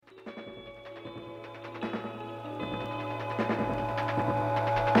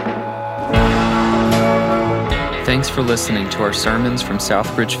Thanks for listening to our sermons from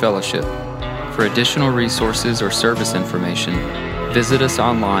Southbridge Fellowship. For additional resources or service information, visit us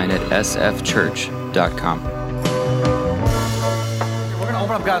online at sfchurch.com. We're going to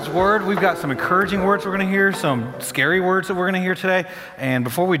open up God's Word. We've got some encouraging words we're going to hear, some scary words that we're going to hear today. And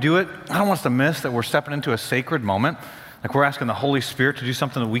before we do it, I don't want us to miss that we're stepping into a sacred moment. Like we're asking the Holy Spirit to do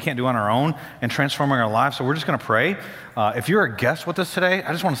something that we can't do on our own and transforming our lives. So we're just going to pray. If you're a guest with us today,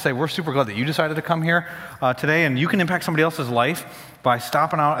 I just want to say we're super glad that you decided to come here today. And you can impact somebody else's life by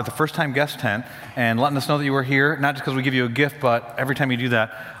stopping out at the first time guest tent and letting us know that you were here. Not just because we give you a gift, but every time you do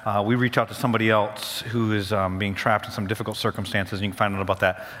that, we reach out to somebody else who is being trapped in some difficult circumstances. And you can find out about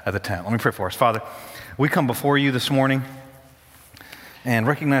that at the tent. Let me pray for us. Father, we come before you this morning and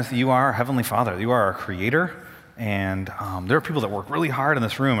recognize that you are our Heavenly Father. You are our Creator. And there are people that work really hard in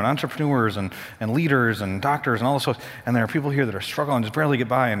this room, and entrepreneurs and leaders and doctors and all this stuff. And there are people here that are struggling, just barely get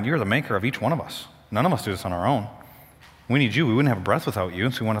by, and you're the maker of each one of us. None of us do this on our own. We need you. We wouldn't have a breath without you,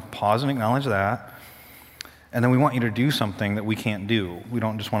 and so we want to pause and acknowledge that. And then we want you to do something that we can't do. We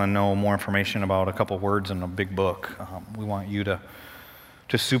don't just want to know more information about a couple words in a big book. We want you to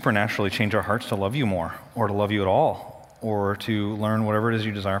supernaturally change our hearts to love you more, or to love you at all, or to learn whatever it is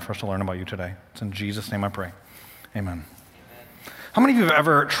you desire for us to learn about you today. It's in Jesus' name I pray. Amen. How many of you have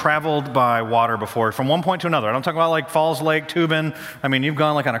ever traveled by water before from one point to another? I don't talk about like Falls Lake, Tubin. I mean, you've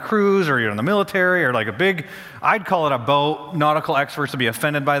gone like on a cruise or you're in the military or like a big, I'd call it a boat. Nautical experts would be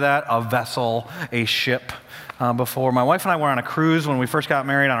offended by that. A vessel, a ship. Before. My wife and I were on a cruise when we first got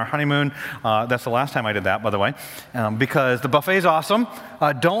married on our honeymoon. That's the last time I did that, by the way, because the buffet's awesome.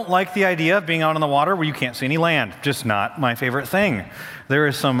 Don't like the idea of being out on the water where you can't see any land. Just not my favorite thing. There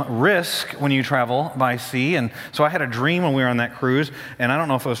is some risk when you travel by sea, and so I had a dream when we were on that cruise, and I don't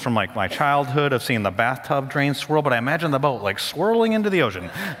know if it was from like my childhood of seeing the bathtub drain swirl, but I imagined the boat like swirling into the ocean.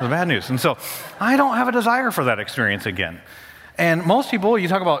 It was bad news. And so I don't have a desire for that experience again. And most people, you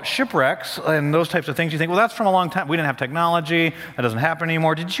talk about shipwrecks and those types of things, you think, well, that's from a long time. We didn't have technology. That doesn't happen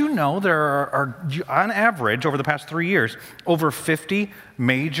anymore. Did you know there are on average, over the past 3 years, over 50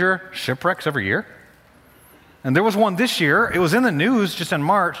 major shipwrecks every year? And there was one this year. It was in the news just in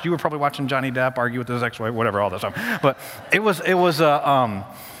March. You were probably watching Johnny Depp argue with his ex-wife, whatever, all that stuff. But it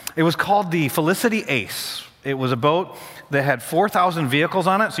was called the Felicity Ace. It was a boat that had 4,000 vehicles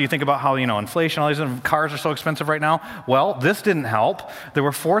on it. So you think about how, inflation, all these cars are so expensive right now. Well, this didn't help. There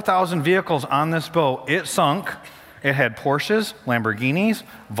were 4,000 vehicles on this boat. It sunk. It had Porsches, Lamborghinis,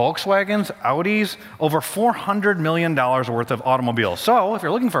 Volkswagens, Audis, over $400 million worth of automobiles. So if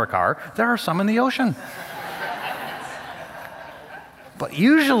you're looking for a car, there are some in the ocean. But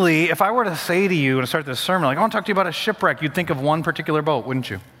usually, if I were to say to you and start this sermon, like, I want to talk to you about a shipwreck, you'd think of one particular boat,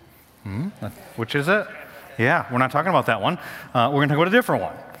 wouldn't you? Which is it? Yeah, we're not talking about that one. We're going to talk about a different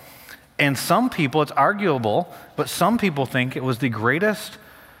one. And some people, it's arguable, but some people think it was the greatest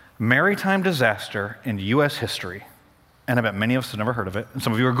maritime disaster in U.S. history. And I bet many of us have never heard of it. And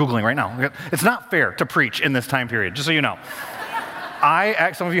some of you are Googling right now. It's not fair to preach in this time period, just so you know.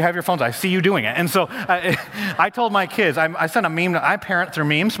 Some of you have your phones. I see you doing it. And so I told my kids, I sent a meme. I parent through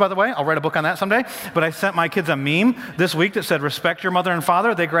memes, by the way. I'll write a book on that someday. But I sent my kids a meme this week that said, respect your mother and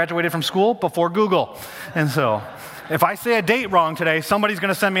father. They graduated from school before Google. And so if I say a date wrong today, somebody's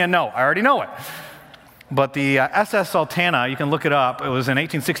going to send me a note. I already know it. But the SS Sultana, you can look it up. It was in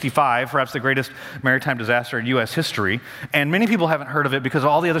 1865, perhaps the greatest maritime disaster in U.S. history. And many people haven't heard of it because of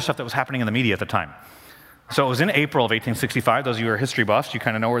all the other stuff that was happening in the media at the time. So it was in April of 1865. Those of you who are history buffs, you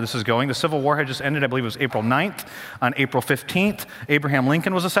kind of know where this is going. The Civil War had just ended. I believe it was April 9th. On April 15th, Abraham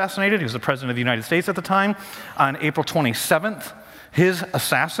Lincoln was assassinated. He was the president of the United States at the time. On April 27th, his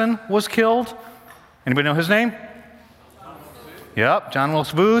assassin was killed. Anybody know his name? Yep, John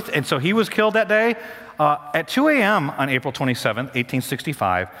Wilkes Booth. And so he was killed that day. At 2 a.m. on April 27th,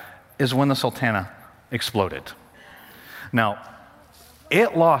 1865, is when the Sultana exploded. Now,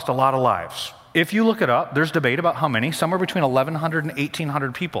 it lost a lot of lives. If you look it up, there's debate about how many, somewhere between 1,100 and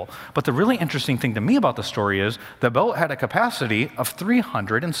 1,800 people. But the really interesting thing to me about the story is the boat had a capacity of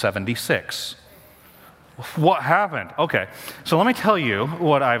 376. What happened? Okay, so let me tell you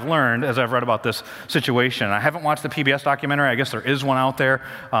what I've learned as I've read about this situation. I haven't watched the PBS documentary. I guess there is one out there.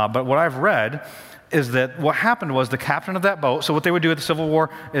 But what I've read is that what happened was the captain of that boat, so what they would do at the Civil War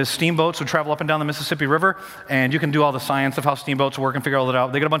is steamboats would travel up and down the Mississippi River, and you can do all the science of how steamboats work and figure all that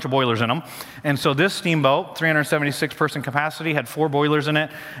out. They got a bunch of boilers in them. And so this steamboat, 376-person capacity, had 4 boilers in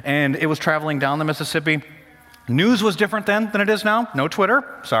it, and it was traveling down the Mississippi. News was different then than it is now. No Twitter,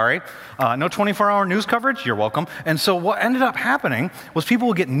 sorry. No 24-hour news coverage, you're welcome. And so what ended up happening was people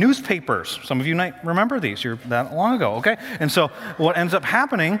would get newspapers. Some of you might remember these, you're that long ago, okay? And so what ends up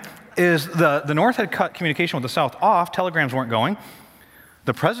happening is the North had cut communication with the South off, telegrams weren't going,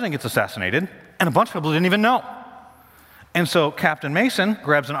 the president gets assassinated, and a bunch of people didn't even know. And so Captain Mason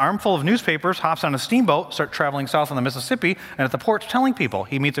grabs an armful of newspapers, hops on a steamboat, starts traveling south on the Mississippi, and at the port's telling people.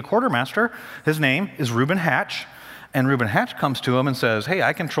 He meets a quartermaster. His name is Reuben Hatch. And Reuben Hatch comes to him and says, hey,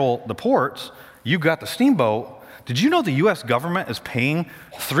 I control the ports. You've got the steamboat. Did you know the U.S. government is paying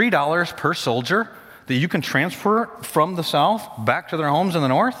 $3 per soldier that you can transfer from the south back to their homes in the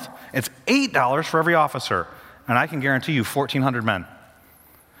north? It's $8 for every officer. And I can guarantee you 1,400 men.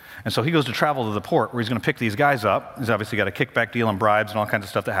 And so he goes to travel to the port where he's going to pick these guys up. He's obviously got a kickback deal and bribes and all kinds of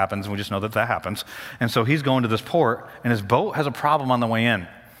stuff that happens, and we just know that happens. And so he's going to this port, and his boat has a problem on the way in.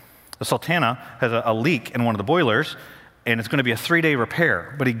 The Sultana has a leak in one of the boilers, and it's going to be a 3-day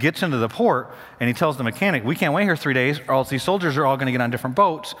repair. But he gets into the port, and he tells the mechanic, we can't wait here 3 days, or else these soldiers are all going to get on different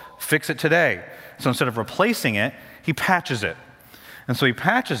boats. Fix it today. So instead of replacing it, he patches it. And so he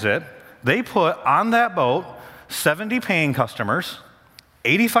patches it. They put on that boat 70 paying customers,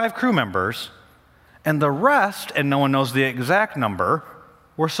 85 crew members, and the rest, and no one knows the exact number,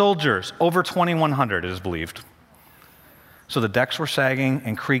 were soldiers. Over 2,100, it is believed. So the decks were sagging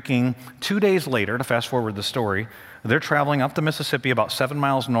and creaking. 2 days later, to fast forward the story, they're traveling up the Mississippi about 7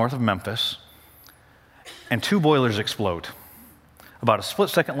 miles north of Memphis, and 2 boilers explode. About a split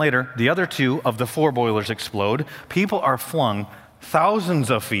second later, the other 2 of the 4 boilers explode. People are flung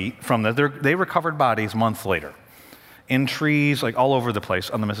thousands of feet from they recovered bodies months later, in trees, like all over the place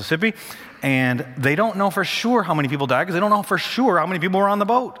on the Mississippi. And they don't know for sure how many people died because they don't know for sure how many people were on the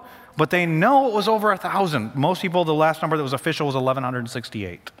boat. But they know it was over 1,000. Most people, the last number that was official was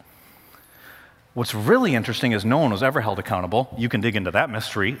 1,168. What's really interesting is no one was ever held accountable. You can dig into that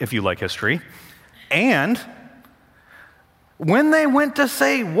mystery if you like history. And when they went to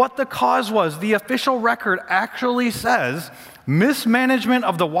say what the cause was, the official record actually says mismanagement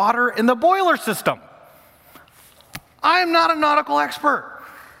of the water in the boiler system. I am not a nautical expert,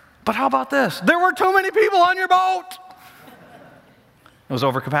 but how about this? There were too many people on your boat. It was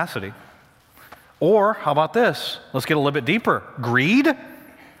overcapacity. Or how about this? Let's get a little bit deeper. Greed,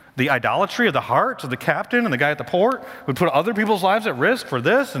 the idolatry of the hearts of the captain and the guy at the port would put other people's lives at risk for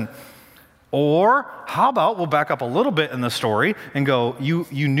this. Or how about we'll back up a little bit in the story and go, you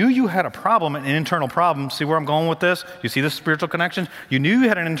knew you had a problem, an internal problem. See where I'm going with this? You see the spiritual connections? You knew you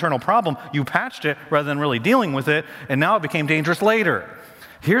had an internal problem. You patched it rather than really dealing with it, and now it became dangerous later.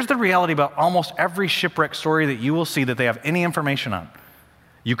 Here's the reality about almost every shipwreck story that you will see that they have any information on.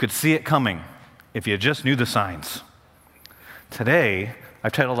 You could see it coming if you just knew the signs. Today,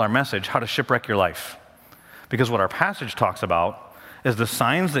 I've titled our message, How to Shipwreck Your Life. Because what our passage talks about is the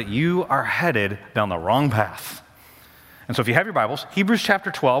signs that you are headed down the wrong path. And so if you have your Bibles, Hebrews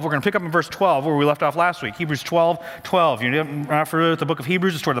chapter 12, we're going to pick up in verse 12 where we left off last week. Hebrews 12:12. You're not familiar with the book of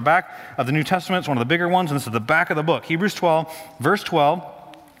Hebrews. It's toward the back of the New Testament. It's one of the bigger ones, and this is the back of the book. Hebrews 12, verse 12.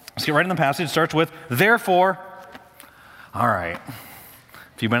 Let's get right in the passage. It starts with, therefore. All right.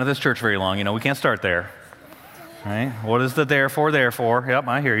 If you've been at this church very long, you know we can't start there. Right? What is the therefore? Yep,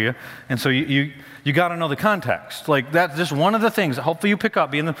 I hear you. And so you got to know the context. Like that's just one of the things that hopefully you pick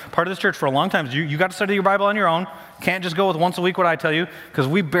up being part of this church for a long time. You got to study your Bible on your own. Can't just go with once a week what I tell you because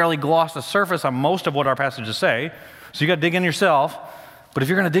we barely gloss the surface on most of what our passages say. So you got to dig in yourself. But if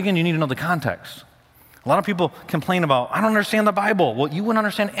you're going to dig in, you need to know the context. A lot of people complain about, I don't understand the Bible. Well, you wouldn't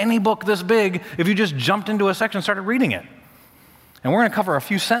understand any book this big if you just jumped into a section and started reading it. And we're going to cover a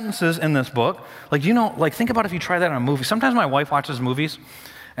few sentences in this book. Think about if you try that on a movie. Sometimes my wife watches movies,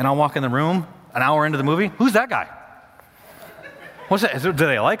 and I'll walk in the room an hour into the movie. Who's that guy? What's that? Do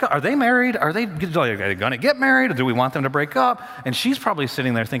they like it? Are they married? Are they going to get married? Or do we want them to break up? And she's probably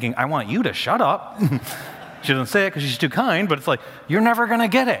sitting there thinking, I want you to shut up. She doesn't say it because she's too kind, but it's like, you're never going to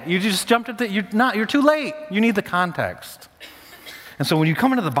get it. You just jumped at you're too late. You need the context. And so when you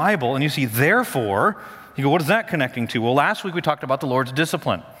come into the Bible and you see therefore, you go, what is that connecting to? Well, last week we talked about the Lord's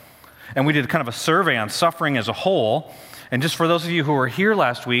discipline. And we did kind of a survey on suffering as a whole. And just for those of you who were here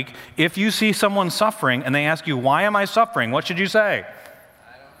last week, if you see someone suffering and they ask you, why am I suffering? What should you say?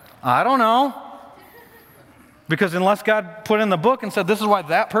 I don't know. Because unless God put in the book and said, this is why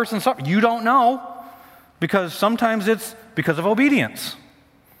that person suffered, you don't know. Because sometimes it's because of obedience.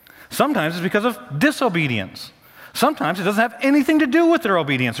 Sometimes it's because of disobedience. Sometimes it doesn't have anything to do with their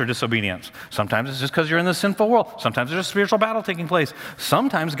obedience or disobedience. Sometimes it's just because you're in the sinful world. Sometimes there's a spiritual battle taking place.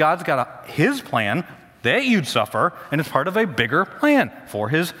 Sometimes God's got his plan that you'd suffer, and it's part of a bigger plan for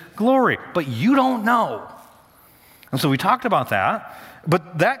his glory. But you don't know. And so we talked about that,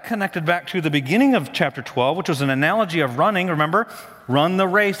 but that connected back to the beginning of chapter 12, which was an analogy of running. Remember, run the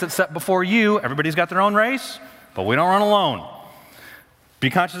race that's set before you. Everybody's got their own race, but we don't run alone. Be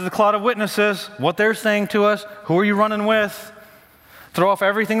conscious of the cloud of witnesses, what they're saying to us, who are you running with? Throw off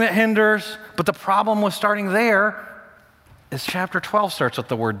everything that hinders. But the problem with starting there is chapter 12 starts with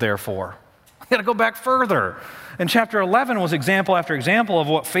the word therefore. You got to go back further. And chapter 11 was example after example of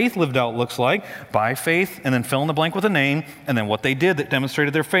what faith lived out looks like. By faith, and then fill in the blank with a name, and then what they did that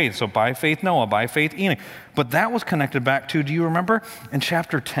demonstrated their faith. So by faith Noah, by faith Enoch. But that was connected back to, do you remember, in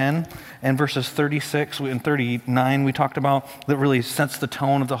chapter 10 and verses 36 and 39 we talked about, that really sets the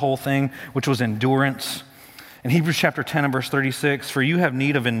tone of the whole thing, which was endurance. In Hebrews chapter 10 and verse 36, for you have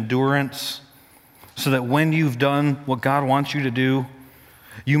need of endurance, so that when you've done what God wants you to do,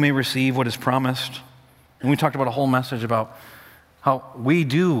 you may receive what is promised. And we talked about a whole message about how we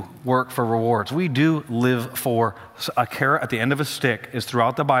do work for rewards. We do live for a carrot at the end of a stick is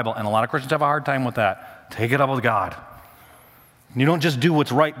throughout the Bible, and a lot of Christians have a hard time with that. Take it up with God. You don't just do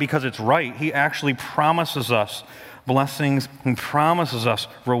what's right because it's right. He actually promises us blessings and promises us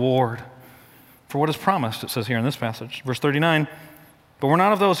reward for what is promised, it says here in this passage. Verse 39, but we're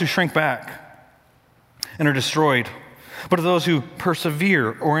not of those who shrink back and are destroyed, but of those who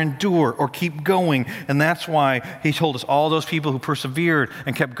persevere or endure or keep going. And that's why he told us all those people who persevered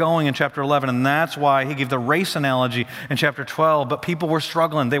and kept going in chapter 11. And that's why he gave the race analogy in chapter 12. But people were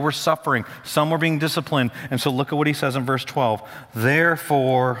struggling. They were suffering. Some were being disciplined. And so look at what he says in verse 12.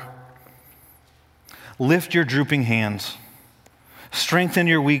 Therefore, lift your drooping hands. Strengthen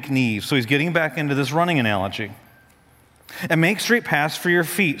your weak knees. So he's getting back into this running analogy. And make straight paths for your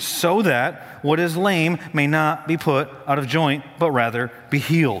feet, so that what is lame may not be put out of joint, but rather be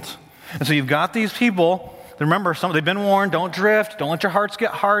healed. And so you've got these people, remember, they've been warned, don't drift, don't let your hearts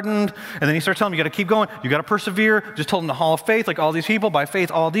get hardened. And then he starts telling them, you got to keep going, you got to persevere. Just told them the hall of faith, like all these people, by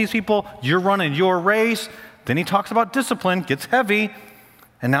faith, all these people, you're running your race. Then he talks about discipline, gets heavy.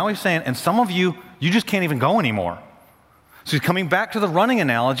 And now he's saying, and some of you, you just can't even go anymore. So he's coming back to the running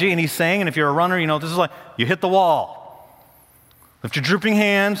analogy, and he's saying, and if you're a runner, you know, this is like, you hit the wall. Lift your drooping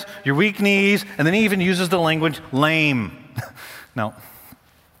hands, your weak knees, and then he even uses the language lame. Now,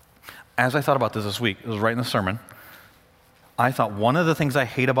 as I thought about this week, it was right in the sermon, I thought one of the things I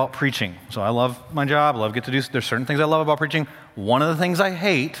hate about preaching, so I love my job, I love get to do, there's certain things I love about preaching. One of the things I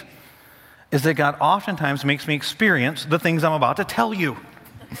hate is that God oftentimes makes me experience the things I'm about to tell you.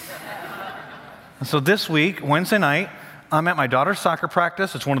 And so this week, Wednesday night, I'm at my daughter's soccer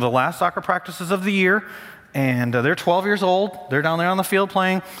practice. It's one of the last soccer practices of the year. And they're 12 years old. They're down there on the field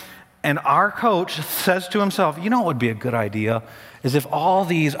playing. And our coach says to himself, you know what would be a good idea is if all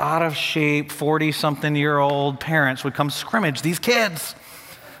these out-of-shape 40-something-year-old parents would come scrimmage these kids.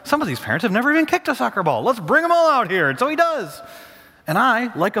 Some of these parents have never even kicked a soccer ball. Let's bring them all out here. And so he does. And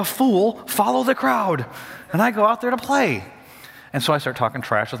I, like a fool, follow the crowd. And I go out there to play. And so I start talking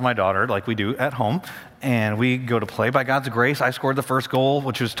trash with my daughter like we do at home. And we go to play. By God's grace, I scored the first goal,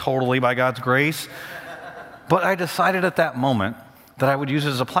 which was totally by God's grace. But I decided at that moment that I would use it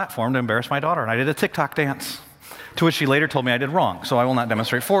as a platform to embarrass my daughter. And I did a TikTok dance, to which she later told me I did wrong. So I will not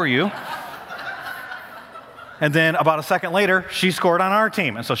demonstrate for you. And then about a second later, she scored on our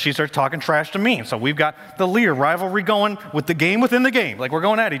team. And so she starts talking trash to me. And so we've got the Lehr rivalry going with the game within the game. Like we're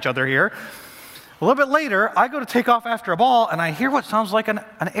going at each other here. A little bit later, I go to take off after a ball, and I hear what sounds like an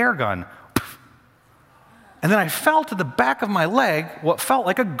air gun. And then I felt to the back of my leg what felt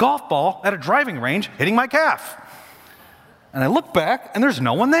like a golf ball at a driving range hitting my calf. And I look back, and there's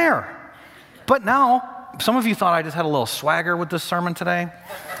no one there. But now, some of you thought I just had a little swagger with this sermon today.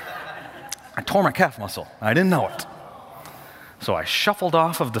 I tore my calf muscle. I didn't know it. So I shuffled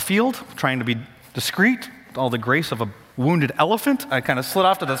off of the field, trying to be discreet, with all the grace of a wounded elephant. I kind of slid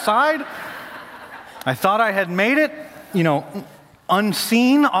off to the side. I thought I had made it,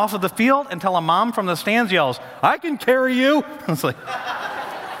 unseen off of the field until a mom from the stands yells, I can carry you. It's like,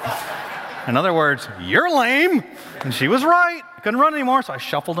 in other words, you're lame. And she was right. I couldn't run anymore. So I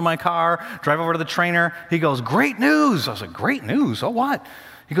shuffled to my car, drive over to the trainer. He goes, great news. I was like, great news? Oh, what?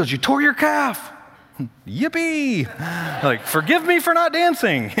 He goes, you tore your calf. Yippee. Like, forgive me for not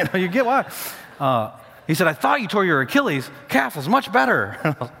dancing. You get what? He said, I thought you tore your Achilles. Calf was much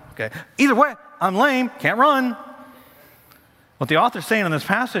better. Okay. Either way, I'm lame, can't run. What the author's saying in this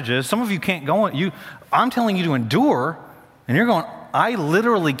passage is, some of you can't go, I'm telling you to endure, and you're going, I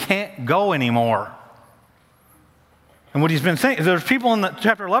literally can't go anymore. And what he's been saying, there's people in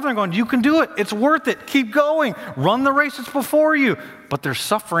chapter 11 are going, you can do it, it's worth it, keep going, run the race that's before you. But there's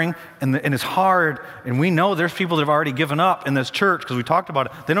suffering, and it's hard, and we know there's people that have already given up in this church, because we talked about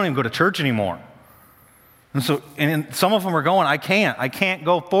it, they don't even go to church anymore. And some of them are going, I can't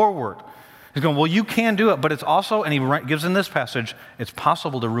go forward. He's going, well, you can do it, but it's also, and he gives in this passage, it's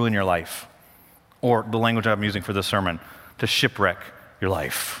possible to ruin your life. Or the language I'm using for this sermon, to shipwreck your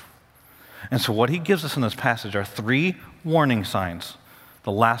life. And so what he gives us in this passage are 3 warning signs.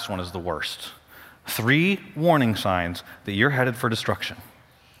 The last one is the worst. 3 warning signs that you're headed for destruction.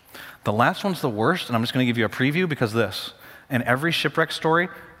 The last one's the worst, and I'm just going to give you a preview because this. In every shipwreck story,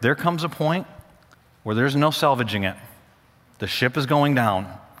 there comes a point where there's no salvaging it. The ship is going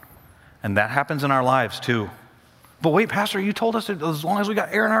down. And that happens in our lives too. But wait, Pastor, you told us that as long as we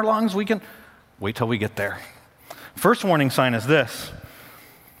got air in our lungs, we can... Wait till we get there. First warning sign is this,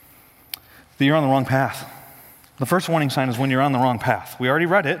 that you're on the wrong path. The first warning sign is when you're on the wrong path. We already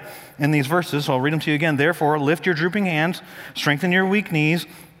read it in these verses, so I'll read them to you again. Therefore, lift your drooping hands, strengthen your weak knees,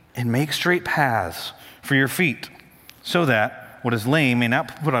 and make straight paths for your feet, so that what is lame may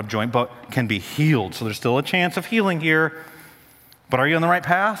not put up joint, but can be healed. So there's still a chance of healing here. But are you on the right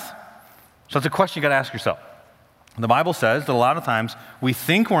path? So that's a question you got to ask yourself. The Bible says that a lot of times we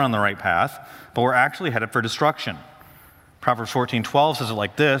think we're on the right path, but we're actually headed for destruction. Proverbs 14:12 says it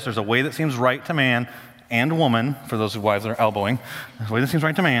like this: there's a way that seems right to man and woman, for those wives that are elbowing, there's a way that seems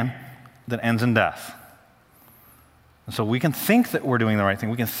right to man that ends in death. And so we can think that we're doing the right thing.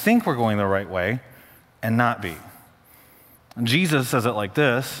 We can think we're going the right way and not be. And Jesus says it like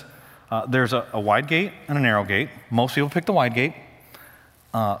this: there's a wide gate and a narrow gate. Most people pick the wide gate.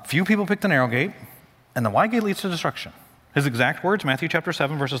 Few people pick the narrow gate, and the wide gate leads to destruction. His exact words, Matthew chapter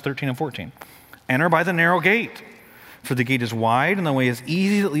 7, verses 13 and 14. Enter by the narrow gate, for the gate is wide and the way is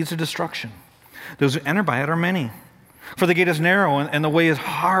easy that leads to destruction. Those who enter by it are many. For the gate is narrow and the way is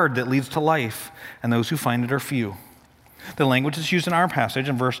hard that leads to life, and those who find it are few. The language that's used in our passage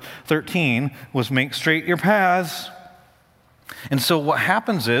in verse 13 was make straight your paths. And so what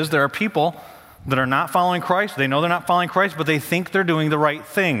happens is there are people that are not following Christ. They know they're not following Christ, but they think they're doing the right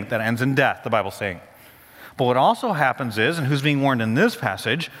thing. That ends in death, the Bible's saying. But what also happens is, and who's being warned in this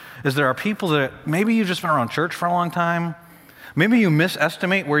passage, is there are people that maybe you've just been around church for a long time. Maybe you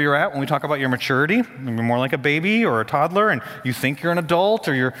misestimate where you're at when we talk about your maturity. You're more like a baby or a toddler, and you think you're an adult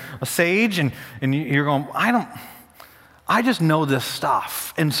or you're a sage, and you're going, I just know this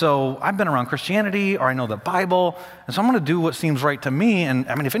stuff. And so I've been around Christianity, or I know the Bible, and so I'm going to do what seems right to me. And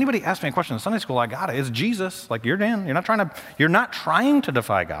I mean, if anybody asks me a question in Sunday school, I got it. It's Jesus. Like, you're in. You're not trying to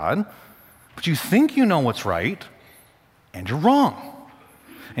defy God, but you think you know what's right, and you're wrong.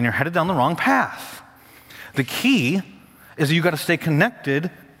 And you're headed down the wrong path. The key is that you got to stay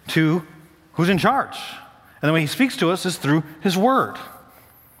connected to who's in charge. And the way he speaks to us is through his word.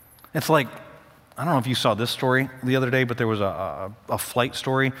 It's like, I don't know if you saw this story the other day, but there was a flight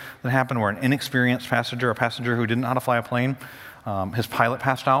story that happened where an inexperienced passenger, a passenger who didn't know how to fly a plane, his pilot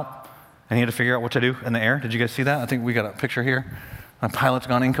passed out, and he had to figure out what to do in the air. Did you guys see that? I think we got a picture here. My pilot's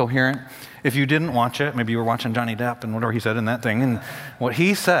gone incoherent. If you didn't watch it, maybe you were watching Johnny Depp and whatever he said in that thing. And what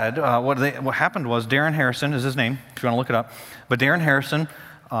he said, what happened was Darren Harrison is his name, if you want to look it up. But Darren Harrison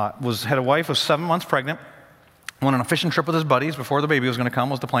had a wife, was 7 months pregnant, went on a fishing trip with his buddies before the baby was going to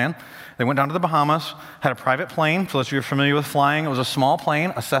come, was the plan. They went down to the Bahamas, had a private plane. For those of you who are familiar with flying, it was a small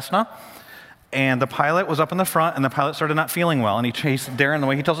plane, a Cessna. And the pilot was up in the front, and the pilot started not feeling well. And he chased Darren. The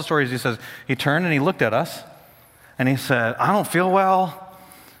way he tells the story is he says, he turned and he looked at us, and he said, I don't feel well.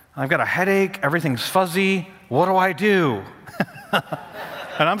 I've got a headache. Everything's fuzzy. What do I do?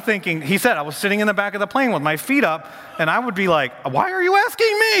 And I'm thinking, he said, I was sitting in the back of the plane with my feet up, and I would be like, why are you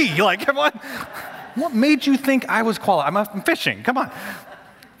asking me? Like, what made you think I was qualified? I'm fishing. Come on.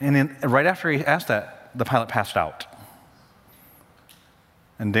 And then right after he asked that, the pilot passed out.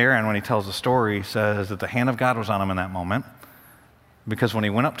 And Darren, when he tells the story, says that the hand of God was on him in that moment, because when he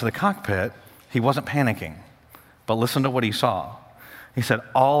went up to the cockpit, he wasn't panicking. But listen to what he saw. He said,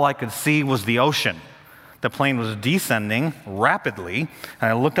 all I could see was the ocean. The plane was descending rapidly,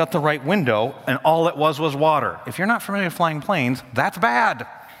 and I looked out the right window, and all it was water. If you're not familiar with flying planes, that's bad.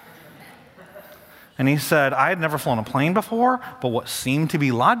 And he said, I had never flown a plane before, but what seemed to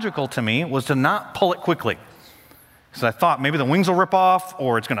be logical to me was to not pull it quickly. He said, I thought maybe the wings will rip off,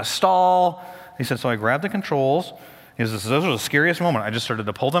 or it's going to stall. He said, so I grabbed the controls. He says, those were the scariest moment. I just started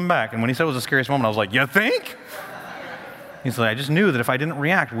to pull them back. And when he said it was the scariest moment, I was like, you think? He said, I just knew that if I didn't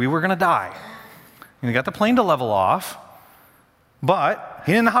react, we were going to die. And he got the plane to level off, but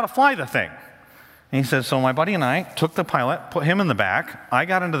he didn't know how to fly the thing. And he said, so my buddy and I took the pilot, put him in the back. I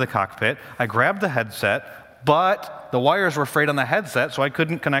got into the cockpit. I grabbed the headset, but the wires were frayed on the headset, so I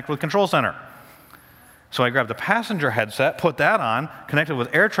couldn't connect with Control Center. So I grabbed the passenger headset, put that on, connected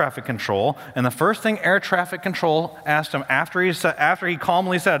with air traffic control, and the first thing air traffic control asked him after he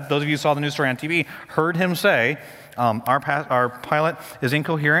calmly said, those of you who saw the news story on TV, heard him say, our pilot is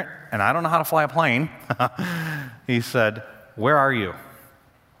incoherent, and I don't know how to fly a plane. He said, "Where are you?"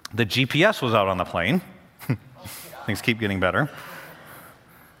 The GPS was out on the plane. Things keep getting better.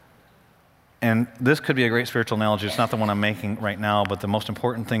 And this could be a great spiritual analogy. It's not the one I'm making right now, but the most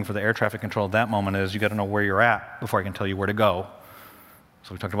important thing for the air traffic control at that moment is you got to know where you're at before I can tell you where to go.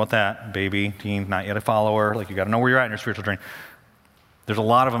 So we talked about that. Baby, teen, not yet a follower. Like, you got to know where you're at in your spiritual journey. There's a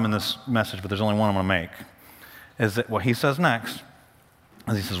lot of them in this message, but there's only one I'm going to make. Is that what he says next?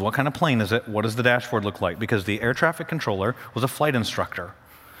 Is he says, what kind of plane is it? What does the dashboard look like? Because the air traffic controller was a flight instructor.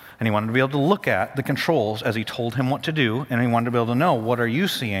 And he wanted to be able to look at the controls as he told him what to do, and he wanted to be able to know, what are you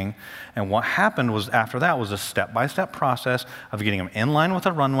seeing? And what happened was, after that, was a step-by-step process of getting him in line with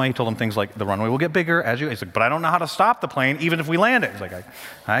the runway. He told him things like, the runway will get bigger as you... He's like, but I don't know how to stop the plane, even if we land it. He's like,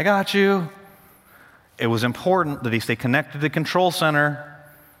 I got you. It was important that he stay connected to the control center.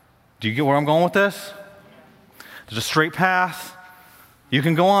 Do you get where I'm going with this? There's a straight path. You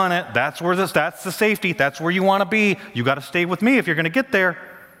can go on it. That's the safety. That's where you want to be. You got to stay with me if you're going to get there.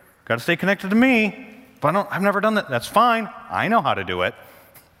 Got to stay connected to me. But I've never done that. That's fine. I know how to do it.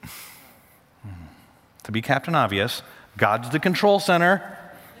 To be Captain Obvious, God's the control center.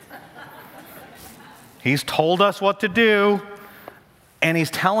 He's told us what to do. And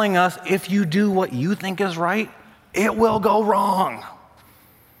he's telling us, if you do what you think is right, it will go wrong.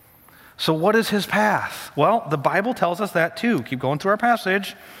 So what is his path? Well, the Bible tells us that too. Keep going through our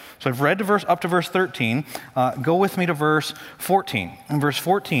passage. So I've read up to verse 13. Go with me to verse 14. In verse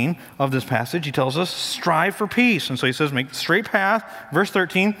 14 of this passage, he tells us, strive for peace. And so he says, make straight path. Verse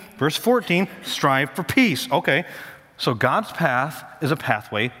 13, verse 14, strive for peace. Okay, so God's path is a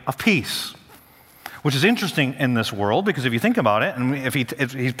pathway of peace, which is interesting in this world, because if you think about it, and if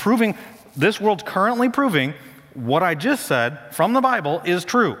he's proving, this world's currently proving what I just said from the Bible is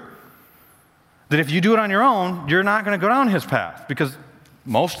true. That if you do it on your own, you're not going to go down his path, because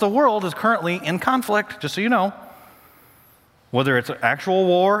most of the world is currently in conflict, just so you know. Whether it's an actual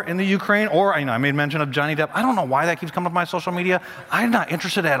war in the Ukraine, or I made mention of Johnny Depp. I don't know why that keeps coming up on my social media. I'm not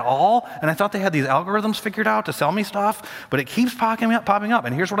interested at all, and I thought they had these algorithms figured out to sell me stuff, but it keeps popping up.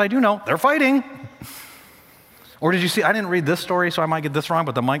 And here's what I do know. They're fighting. Or did you see, I didn't read this story, so I might get this wrong,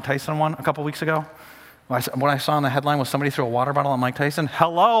 but the Mike Tyson one a couple weeks ago. What I saw in the headline was somebody threw a water bottle at Mike Tyson.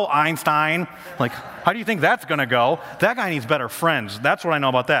 Hello, Einstein. Like, how do you think that's going to go? That guy needs better friends. That's what I know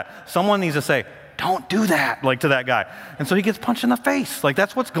about that. Someone needs to say, don't do that, like, to that guy. And so he gets punched in the face. Like,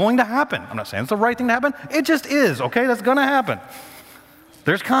 that's what's going to happen. I'm not saying it's the right thing to happen. It just is, okay? That's going to happen.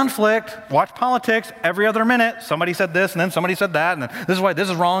 There's conflict. Watch politics every other minute. Somebody said this, and then somebody said that, and then this is why this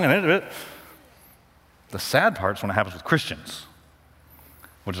is wrong. And the sad part is when it happens with Christians,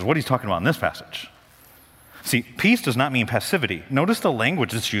 which is what he's talking about in this passage. See, peace does not mean passivity. Notice the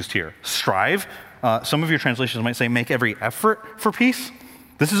language that's used here. Strive. Some of your translations might say make every effort for peace.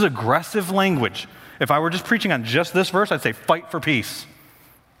 This is aggressive language. If I were just preaching on just this verse, I'd say fight for peace.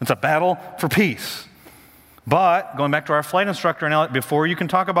 It's a battle for peace. But going back to our flight instructor analogy, before you can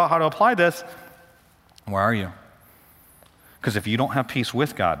talk about how to apply this, where are you? Because if you don't have peace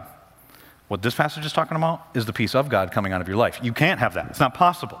with God, what this passage is talking about is the peace of God coming out of your life. You can't have that. It's not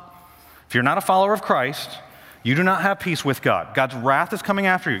possible. If you're not a follower of Christ, you do not have peace with God. God's wrath is coming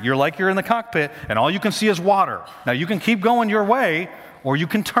after you. You're in the cockpit, and all you can see is water. Now, you can keep going your way, or you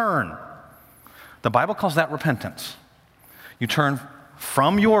can turn. The Bible calls that repentance. You turn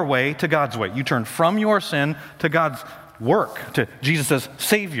from your way to God's way. You turn from your sin to God's work, to Jesus'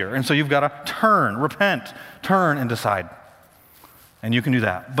 Savior. And so you've got to turn, repent, turn, and decide. And you can do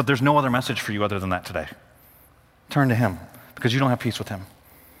that. But there's no other message for you other than that today. Turn to him, because you don't have peace with him.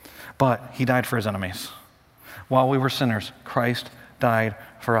 But he died for his enemies. While we were sinners, Christ died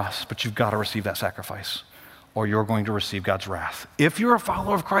for us. But you've got to receive that sacrifice, or you're going to receive God's wrath. If you're a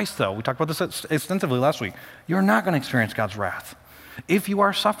follower of Christ, though, we talked about this extensively last week, you're not going to experience God's wrath. If you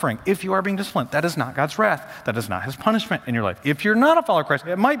are suffering, if you are being disciplined, that is not God's wrath. That is not his punishment in your life. If you're not a follower of Christ,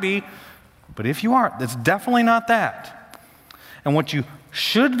 it might be, but if you are, it's definitely not that. And what you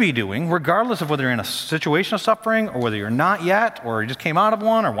should be doing, regardless of whether you're in a situation of suffering or whether you're not yet, or you just came out of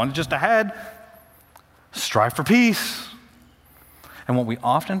one, or one's just ahead, strive for peace. And what we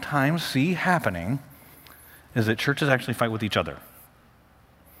oftentimes see happening is that churches actually fight with each other.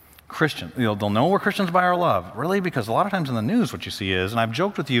 Christians, they'll know we're Christians by our love. Really? Because a lot of times in the news what you see is, and I've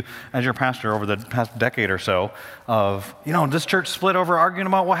joked with you as your pastor over the past decade or so, of, this church split over arguing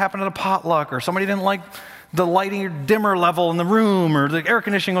about what happened at a potluck, or somebody didn't like the lighting dimmer level in the room, or the air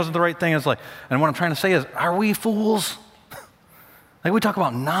conditioning wasn't the right thing. It's like, and what I'm trying to say is, are we fools? Like, we talk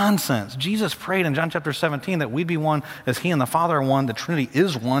about nonsense. Jesus prayed in John chapter 17 that we'd be one as he and the Father are one, the Trinity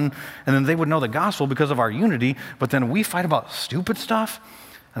is one, and then they would know the gospel because of our unity, but then we fight about stupid stuff,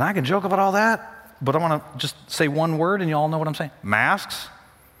 and I can joke about all that, but I want to just say one word, and you all know what I'm saying. Masks.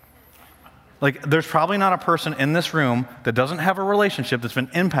 Like, there's probably not a person in this room that doesn't have a relationship that's been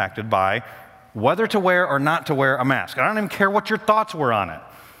impacted by whether to wear or not to wear a mask. I don't even care what your thoughts were on it.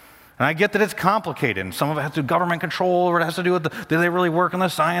 And I get that it's complicated, and some of it has to do with government control, or it has to do with do they really work on the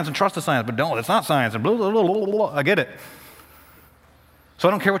science and trust the science, but no, it's not science, and blah, blah, blah, blah, blah. I get it. So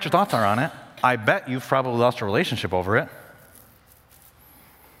I don't care what your thoughts are on it. I bet you've probably lost a relationship over it.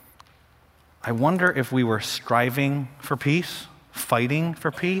 I wonder if we were striving for peace, fighting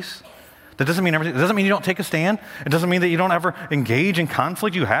for peace. That doesn't mean everything. It doesn't mean you don't take a stand. It doesn't mean that you don't ever engage in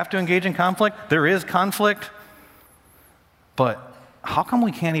conflict. You have to engage in conflict. There is conflict. But how come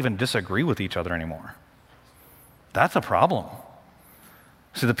we can't even disagree with each other anymore? That's a problem.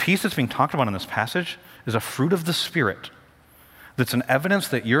 See, the peace that's being talked about in this passage is a fruit of the Spirit. That's an evidence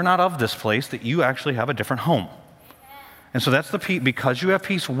that you're not of this place, that you actually have a different home. And so that's the peace, because you have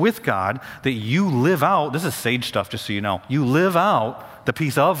peace with God, that you live out, this is sage stuff just so you know, you live out the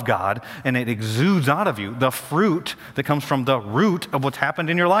peace of God, and it exudes out of you, the fruit that comes from the root of what's happened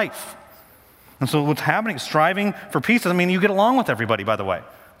in your life. And so what's happening, striving for peace, doesn't mean you get along with everybody, by the way.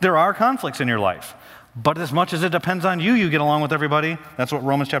 There are conflicts in your life. But as much as it depends on you, you get along with everybody. That's what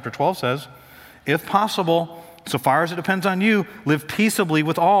Romans chapter 12 says. If possible, so far as it depends on you, live peaceably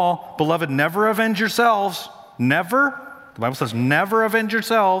with all. Beloved, never avenge yourselves. Never. The Bible says, never avenge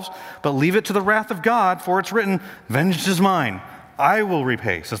yourselves, but leave it to the wrath of God, for it's written, vengeance is mine. I will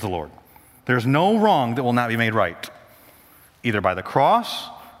repay, says the Lord. There's no wrong that will not be made right, either by the cross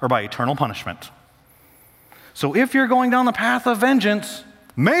or by eternal punishment. So if you're going down the path of vengeance,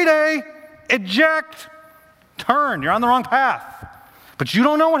 mayday, eject, turn. You're on the wrong path. But you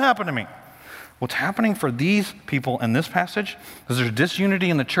don't know what happened to me. What's happening for these people in this passage is there's disunity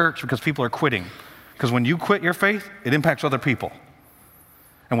in the church because people are quitting. Because when you quit your faith, it impacts other people.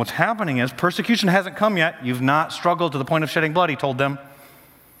 And what's happening is persecution hasn't come yet. You've not struggled to the point of shedding blood, he told them.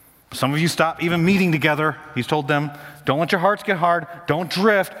 Some of you stop even meeting together, he's told them. Don't let your hearts get hard. Don't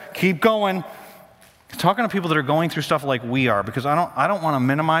drift. Keep going. He's talking to people that are going through stuff like we are, because I don't want to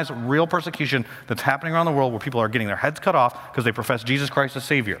minimize real persecution that's happening around the world where people are getting their heads cut off because they profess Jesus Christ as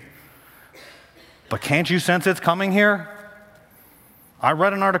Savior. But can't you sense it's coming here? I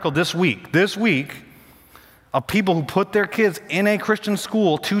read an article this week, of people who put their kids in a Christian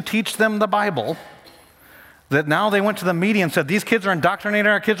school to teach them the Bible, that now they went to the media and said, these kids are indoctrinating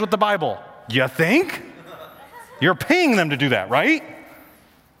our kids with the Bible. You think? You're paying them to do that, right?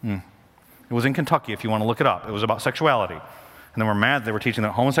 It was in Kentucky, if you want to look it up. It was about sexuality. And they were mad they were teaching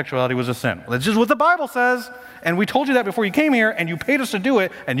that homosexuality was a sin. Well, that's just what the Bible says. And we told you that before you came here, and you paid us to do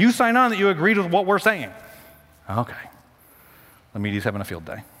it, and you signed on that you agreed with what we're saying. Okay. The media's having a field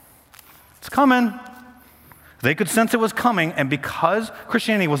day. It's coming. They could sense it was coming, and because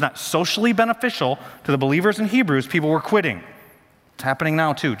Christianity was not socially beneficial to the believers in Hebrews, people were quitting. It's happening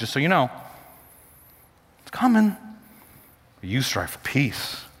now too, just so you know. It's coming. You strive for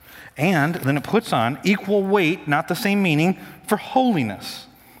peace. And then it puts on equal weight, not the same meaning, for holiness.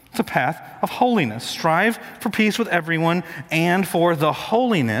 It's a path of holiness. Strive for peace with everyone and for the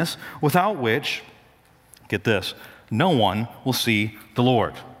holiness without which, get this, no one will see the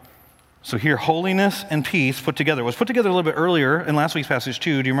Lord. So here, holiness and peace put together. It was put together a little bit earlier in last week's passage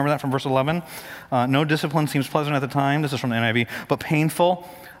too. Do you remember that from verse 11? No discipline seems pleasant at the time. This is from the NIV. But painful.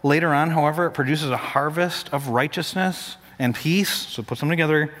 Later on, however, it produces a harvest of righteousness and peace. So it puts them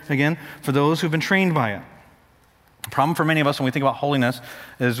together again for those who've been trained by it. The problem for many of us when we think about holiness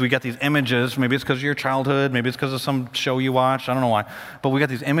is we get these images. Maybe it's because of your childhood. Maybe it's because of some show you watched. I don't know why. But we got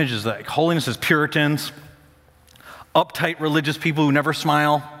these images that holiness is Puritans, uptight religious people who never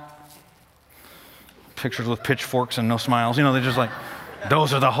smile. Pictures with pitchforks and no smiles. You know, they're just like,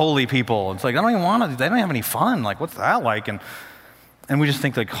 those are the holy people. It's like, I don't even want to, they don't have any fun. Like, what's that like? And we just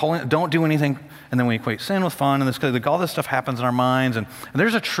think, like, holy, don't do anything. And then we equate sin with fun. And this, like, all this stuff happens in our minds. And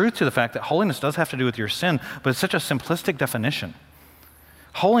there's a truth to the fact that holiness does have to do with your sin, but it's such a simplistic definition.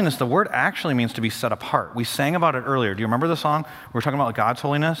 Holiness, the word actually means to be set apart. We sang about it earlier. Do you remember the song? We were talking about God's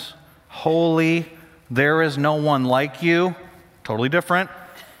holiness. Holy, there is no one like you. Totally different.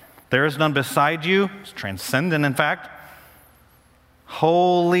 There is none beside you. It's transcendent, in fact.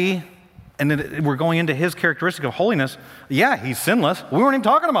 Holy. And then we're going into his characteristic of holiness. Yeah, he's sinless. We weren't even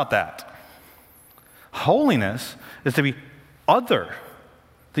talking about that. Holiness is to be other,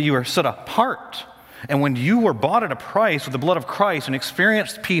 that you are set apart. And when you were bought at a price with the blood of Christ and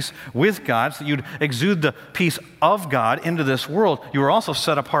experienced peace with God, so that you'd exude the peace of God into this world, you were also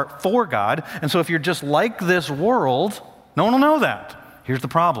set apart for God. And so if you're just like this world, no one will know that. Here's the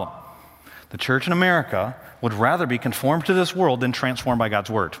problem. The church in America would rather be conformed to this world than transformed by God's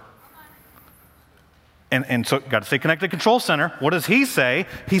word. And so got to stay connected to Control Center. What does he say?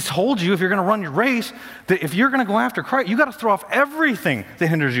 He's told you if you're going to run your race, that if you're going to go after Christ, you got to throw off everything that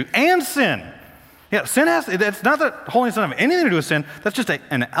hinders you and sin. Yeah, it's not that holiness doesn't have anything to do with sin. That's just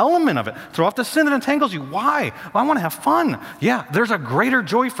an element of it. Throw off the sin that entangles you. Why? Well, I want to have fun. Yeah, there's a greater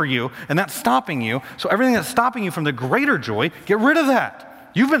joy for you, and that's stopping you. So everything that's stopping you from the greater joy, get rid of that.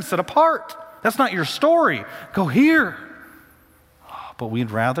 You've been set apart. That's not your story. Go here. But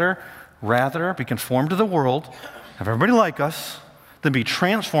we'd rather be conformed to the world, have everybody like us, than be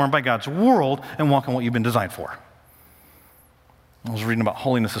transformed by God's world and walk in what you've been designed for. I was reading about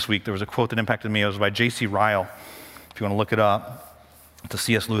holiness this week. There was a quote that impacted me. It was by J.C. Ryle. If you want to look it up, the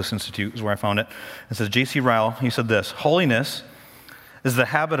C.S. Lewis Institute is where I found it. It says, J.C. Ryle, he said this: holiness is the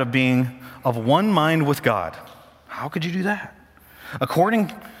habit of being of one mind with God. How could you do that?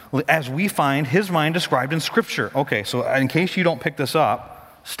 According as we find his mind described in Scripture. Okay, so in case you don't pick this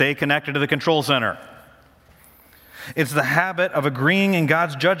up, stay connected to the Control Center. It's the habit of agreeing in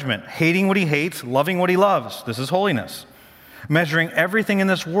God's judgment, hating what he hates, loving what he loves. This is holiness. Measuring everything in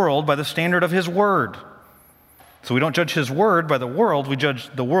this world by the standard of his word. So we don't judge his word by the world, we judge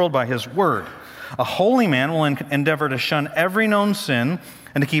the world by his word. A holy man will endeavor to shun every known sin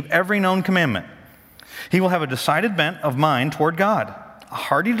and to keep every known commandment. He will have a decided bent of mind toward God, a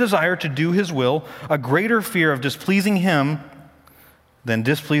hearty desire to do his will, a greater fear of displeasing him than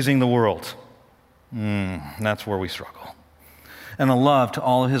displeasing the world. That's where we struggle. And a love to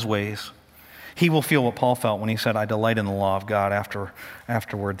all of his ways. He will feel what Paul felt when he said, I delight in the law of God,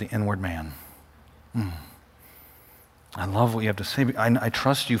 afterward the inward man. I love what you have to say. I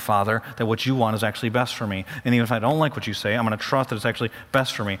trust you, Father, that what you want is actually best for me. And even if I don't like what you say, I'm going to trust that it's actually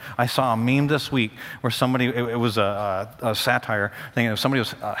best for me. I saw a meme this week where somebody, it was a satire thing. Somebody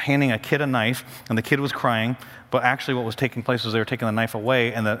was handing a kid a knife, and the kid was crying. But actually what was taking place was they were taking the knife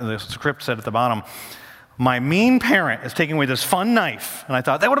away, and the script said at the bottom, my mean parent is taking away this fun knife. And I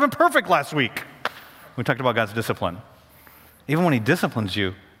thought, that would have been perfect last week. We talked about God's discipline. Even when he disciplines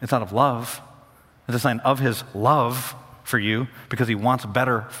you, it's out of love. It's a sign of his love for you because he wants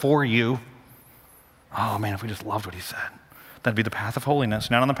better for you. Oh man, if we just loved what he said. That'd be the path of holiness.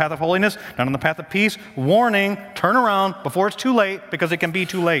 Not on the path of holiness, not on the path of peace. Warning, turn around before it's too late because it can be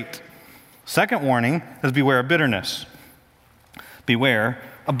too late. Second warning is beware of bitterness. Beware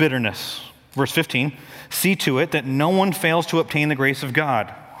of bitterness. Verse 15, see to it that no one fails to obtain the grace of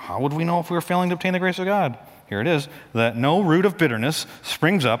God. How would we know if we were failing to obtain the grace of God? Here it is, that no root of bitterness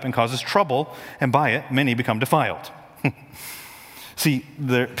springs up and causes trouble, and by it many become defiled. See,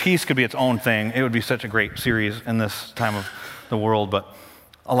 the peace could be its own thing. It would be such a great series in this time of the world, but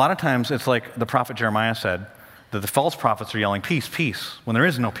a lot of times it's like the prophet Jeremiah said, that the false prophets are yelling, peace, peace, when there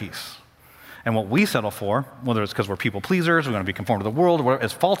is no peace. And what we settle for, whether it's because we're people pleasers, we're going to be conformed to the world, or whatever,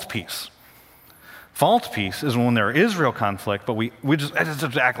 is false peace. False peace is when there is real conflict, but we just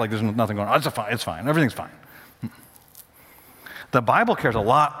act like there's nothing going on. It's fine. Everything's fine. The Bible cares a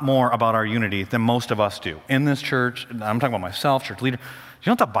lot more about our unity than most of us do. In this church, I'm talking about myself, church leader. Do you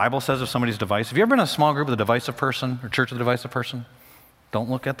know what the Bible says if somebody's divisive? Have you ever been in a small group with a divisive person or church with a divisive person? Don't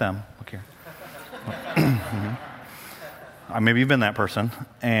look at them. Look here. Maybe you've been that person.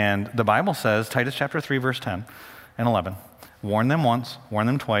 And the Bible says, Titus chapter 3, verse 10 and 11, warn them once, warn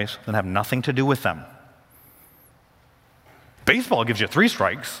them twice, then have nothing to do with them. Baseball gives you 3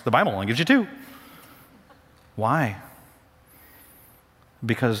 strikes. The Bible only gives you 2. Why?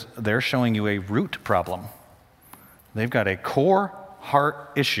 Because they're showing you a root problem. They've got a core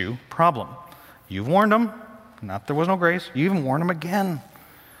heart issue problem. You've warned them. Not there was no grace. You even warned them again.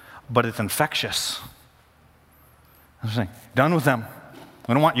 But it's infectious. I'm saying, done with them.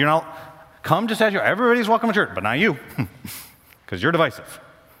 We don't want, you're not, come just as you are. Everybody's welcome to church, but not you. Because you're divisive.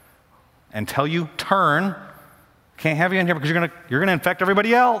 Until you turn, can't have you in here because you're gonna infect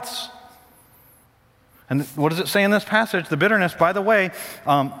everybody else. And what does it say in this passage? The bitterness, by the way,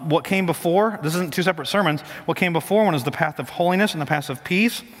 what came before, this isn't 2 separate sermons, what came before one is the path of holiness and the path of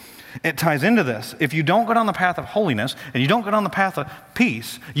peace. It ties into this. If you don't go down the path of holiness and you don't go down the path of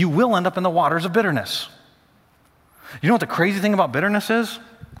peace, you will end up in the waters of bitterness. You know what the crazy thing about bitterness is?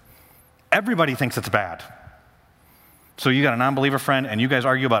 Everybody thinks it's bad. So you got a non-believer friend and you guys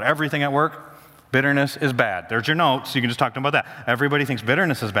argue about everything at work. Bitterness is bad. There's your notes. You can just talk to them about that. Everybody thinks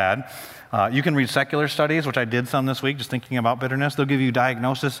bitterness is bad. You can read secular studies, which I did some this week, just thinking about bitterness. They'll give you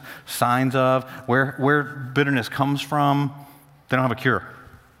diagnosis, signs of where bitterness comes from. They don't have a cure.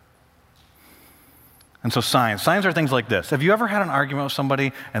 And so signs are things like this. Have you ever had an argument with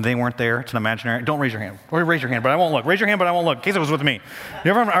somebody and they weren't there? It's an imaginary. Don't raise your hand. Or raise your hand, but I won't look. Raise your hand, but I won't look, in case it was with me.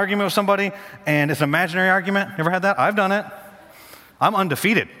 You ever have an argument with somebody and it's an imaginary argument? You ever had that? I've done it. I'm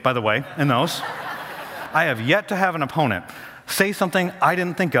undefeated, by the way, in those. I have yet to have an opponent say something I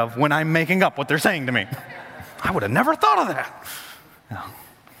didn't think of when I'm making up what they're saying to me. I would have never thought of that. No.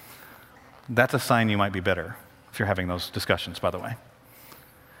 That's a sign you might be bitter if you're having those discussions, by the way.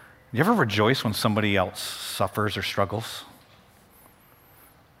 You ever rejoice when somebody else suffers or struggles?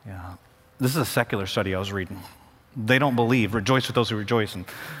 Yeah. This is a secular study I was reading. They don't believe, rejoice with those who rejoice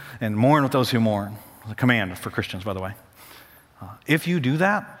and mourn with those who mourn. It's a command for Christians, by the way. If you do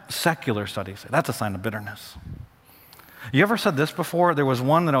that, secular studies say that's a sign of bitterness. You ever said this before? There was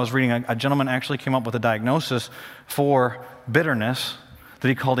one that I was reading, a gentleman actually came up with a diagnosis for bitterness that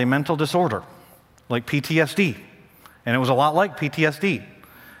he called a mental disorder, like PTSD. And it was a lot like PTSD.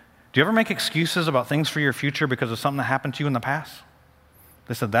 Do you ever make excuses about things for your future because of something that happened to you in the past?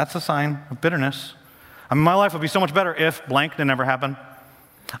 They said that's a sign of bitterness. I mean, my life would be so much better if blank didn't ever happen.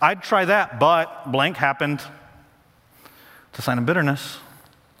 I'd try that, but blank happened. It's a sign of bitterness.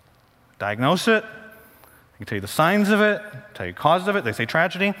 Diagnose it. I can tell you the signs of it, tell you the cause of it. They say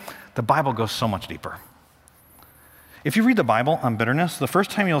tragedy. The Bible goes so much deeper. If you read the Bible on bitterness, the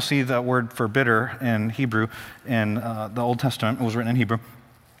first time you'll see that word for bitter in Hebrew in the Old Testament, it was written in Hebrew,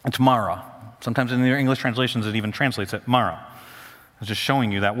 it's Mara. Sometimes in your English translations it even translates it Mara. It's just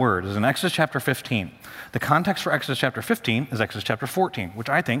showing you that word. It's in Exodus chapter 15. The context for Exodus chapter 15 is Exodus chapter 14, which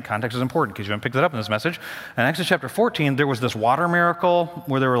I think context is important because you haven't picked it up in this message. In Exodus chapter 14, there was this water miracle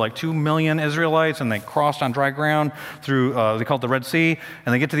where there were like 2 million Israelites and they crossed on dry ground through, they call it the Red Sea,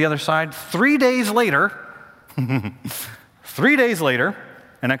 and they get to the other side. 3 days later, 3 days later,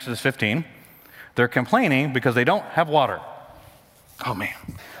 in Exodus 15, they're complaining because they don't have water. Oh man,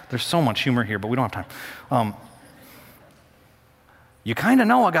 there's so much humor here, but we don't have time. You kind of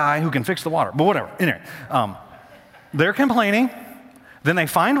know a guy who can fix the water, but whatever. Anyway, they're complaining. Then they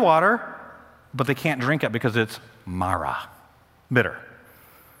find water, but they can't drink it because it's Mara, bitter.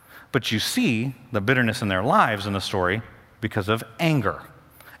 But you see the bitterness in their lives in the story because of anger.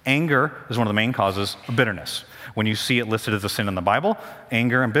 Anger is one of the main causes of bitterness. When you see it listed as a sin in the Bible,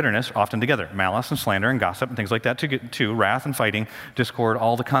 anger and bitterness are often together. Malice and slander and gossip and things like that too. Wrath and fighting, discord,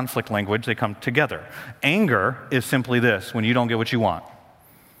 all the conflict language, they come together. Anger is simply this, when you don't get what you want.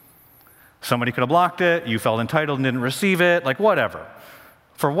 Somebody could have blocked it, you felt entitled and didn't receive it, like whatever.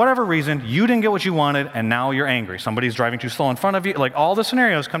 For whatever reason, you didn't get what you wanted, and now you're angry. Somebody's driving too slow in front of you. Like all the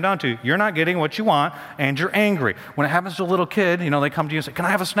scenarios come down to you're not getting what you want, and you're angry. When it happens to a little kid, they come to you and say, "Can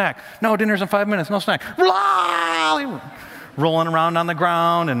I have a snack?" "No, dinner's in 5 minutes, no snack." Rolling around on the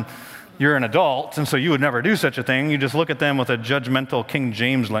ground, and you're an adult, and so you would never do such a thing. You just look at them with a judgmental King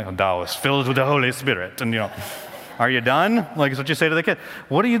James, like, "Thou is filled with the Holy Spirit," and are you done? Like, it's what you say to the kid.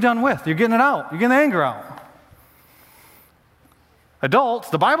 What are you done with? You're getting it out. You're getting the anger out. Adults,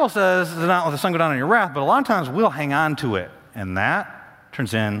 the Bible says, "Do not let the sun go down on your wrath," but a lot of times we'll hang on to it, and that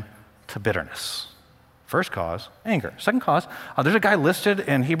turns into bitterness. First cause, anger. Second cause, there's a guy listed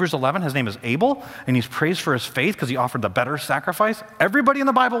in Hebrews 11. His name is Abel, and he's praised for his faith because he offered the better sacrifice. Everybody in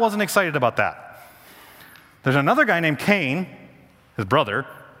the Bible wasn't excited about that. There's another guy named Cain, his brother,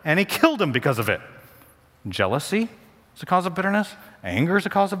 and he killed him because of it. Jealousy is a cause of bitterness. Anger is a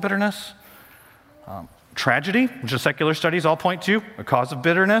cause of bitterness. Tragedy, which the secular studies all point to, a cause of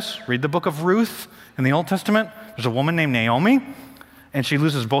bitterness. Read the book of Ruth in the Old Testament. There's a woman named Naomi, and she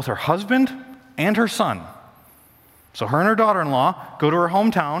loses both her husband and her son. So her and her daughter-in-law go to her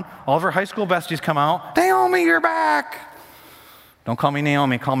hometown. All of her high school besties come out. "Naomi, you're back." "Don't call me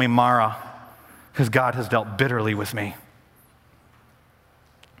Naomi, call me Mara, because God has dealt bitterly with me."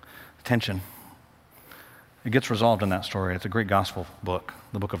 Tension. It gets resolved in that story. It's a great gospel book,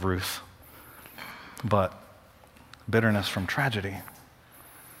 the book of Ruth. But bitterness from tragedy.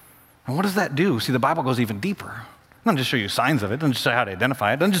 And what does that do? See, the Bible goes even deeper. It doesn't just show you signs of it. It doesn't just show you how to identify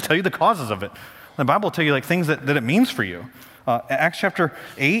it. It doesn't just tell you the causes of it. The Bible will tell you things that it means for you. Acts chapter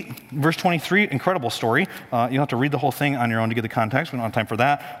 8, verse 23, incredible story. You'll have to read the whole thing on your own to get the context. We don't have time for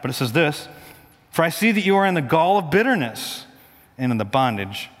that. But it says this, "For I see that you are in the gall of bitterness and in the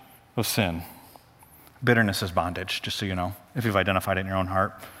bondage of sin." Bitterness is bondage, just so you know, if you've identified it in your own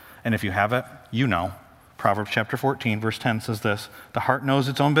heart. And if you have it, you know. Proverbs chapter 14, verse 10 says this, "The heart knows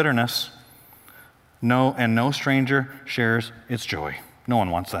its own bitterness, and no stranger shares its joy." No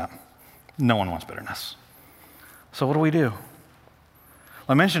one wants that. No one wants bitterness. So what do we do? Well,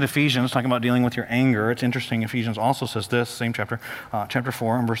 I mentioned Ephesians, talking about dealing with your anger. It's interesting, Ephesians also says this, same chapter, chapter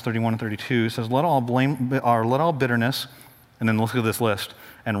 4, and verse 31 and 32. It says, let all bitterness, and then look at this list,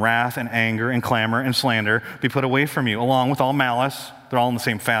 and wrath and anger and clamor and slander be put away from you, along with all malice. They're all in the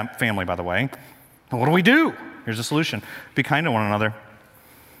same family, by the way. But what do we do? Here's the solution. Be kind to one another.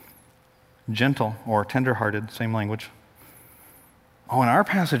 Gentle or tender-hearted, same language. Oh, in our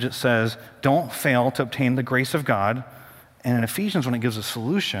passage it says, don't fail to obtain the grace of God. And in Ephesians, when it gives a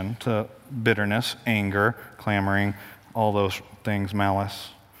solution to bitterness, anger, clamoring, all those things, malice,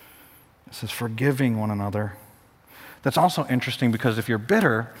 it says forgiving one another. That's also interesting because if you're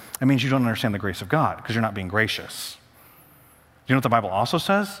bitter, it means you don't understand the grace of God because you're not being gracious. You know what the Bible also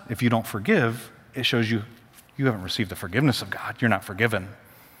says? If you don't forgive, it shows you haven't received the forgiveness of God. You're not forgiven.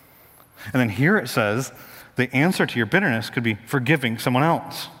 And then here it says the answer to your bitterness could be forgiving someone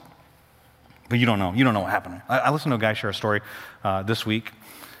else. But you don't know. You don't know what happened. I listened to a guy share a story this week.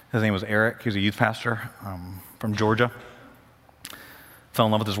 His name was Eric. He was a youth pastor from Georgia. Fell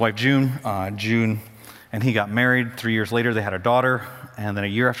in love with his wife, June, and he got married. 3 years later, they had a daughter. And then a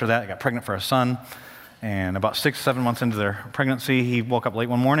year after that, they got pregnant for a son. And about 6-7 months into their pregnancy, he woke up late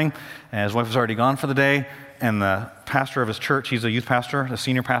one morning, and his wife was already gone for the day. And the pastor of his church, he's a youth pastor, the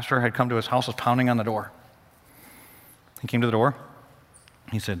senior pastor, had come to his house, was pounding on the door. He came to the door.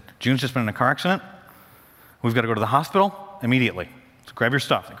 He said, June's just been in a car accident. We've got to go to the hospital immediately. So grab your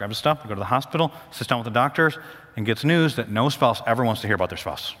stuff. They grab his stuff, they go to the hospital, sits down with the doctors, and gets news that no spouse ever wants to hear about their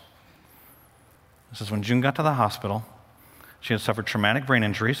spouse. This is when June got to the hospital. She had suffered traumatic brain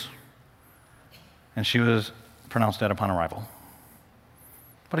injuries, and she was pronounced dead upon arrival.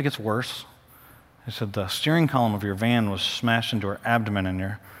 But it gets worse. He said the steering column of your van was smashed into her abdomen, and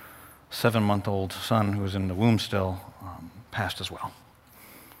your 7-month-old son, who was in the womb still, passed as well.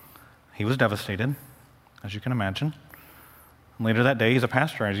 He was devastated, as you can imagine. And later that day, he's a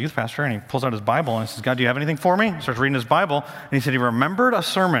pastor, he's a youth pastor, and he pulls out his Bible and he says, God, do you have anything for me? He starts reading his Bible, and he said he remembered a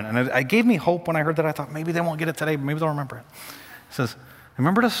sermon. And it gave me hope when I heard that. I thought, maybe they won't get it today, but maybe they'll remember it. He says, I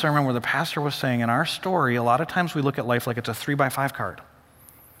remembered a sermon where the pastor was saying, in our story, a lot of times we look at life like it's a 3x5 card.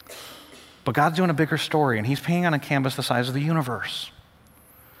 But God's doing a bigger story, and he's painting on a canvas the size of the universe.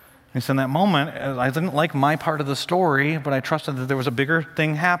 And so in that moment, I didn't like my part of the story, but I trusted that there was a bigger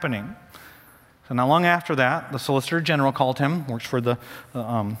thing happening. So not long after that, the Solicitor General called him, works for the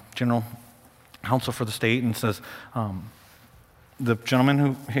General Counsel for the state, and says, the gentleman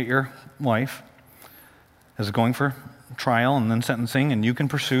who hit your wife is going for trial and then sentencing, and you can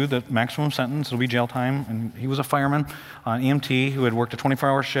pursue the maximum sentence. It'll be jail time. And he was a fireman, an EMT who had worked a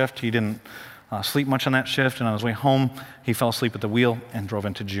 24-hour shift. He didn't sleep much on that shift, and on his way home, he fell asleep at the wheel and drove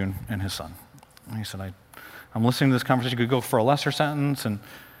into June and his son. And he said, I'm listening to this conversation. You could go for a lesser sentence. And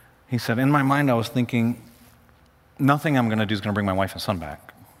he said, in my mind, I was thinking, nothing I'm going to do is going to bring my wife and son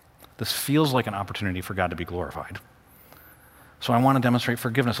back. This feels like an opportunity for God to be glorified. So I want to demonstrate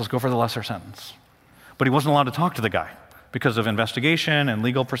forgiveness. Let's go for the lesser sentence. But he wasn't allowed to talk to the guy because of investigation and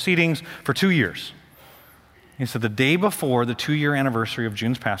legal proceedings for 2 years. He said the day before the 2-year anniversary of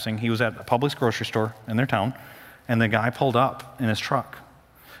June's passing, he was at a Publix grocery store in their town, and the guy pulled up in his truck,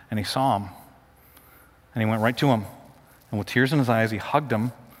 and he saw him, and he went right to him, and with tears in his eyes, he hugged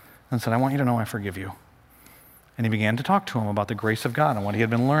him and said, I want you to know I forgive you. And he began to talk to him about the grace of God and what he had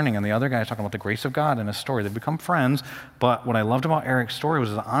been learning, and the other guy was talking about the grace of God in his story. They'd become friends, but what I loved about Eric's story was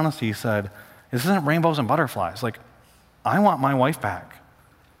his honesty. He said, this isn't rainbows and butterflies. Like, I want my wife back.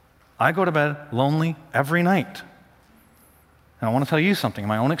 I go to bed lonely every night. And I want to tell you something, in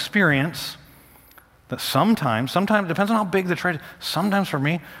my own experience, that sometimes, it depends on how big the tragedy, sometimes for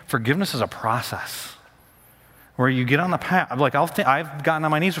me, forgiveness is a process where you get on the path. Like, I've gotten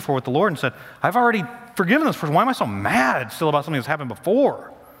on my knees before with the Lord and said, I've already forgiven this person. Why am I so mad still about something that's happened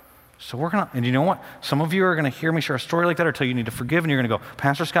before? So and you know what? Some of you are going to hear me share a story like that or tell you need to forgive, and you're going to go,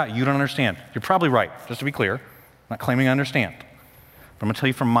 Pastor Scott, you don't understand. You're probably right, just to be clear. I'm not claiming I understand. But I'm going to tell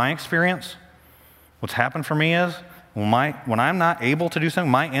you from my experience, what's happened for me is when I'm not able to do something,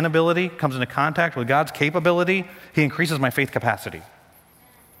 my inability comes into contact with God's capability, he increases my faith capacity.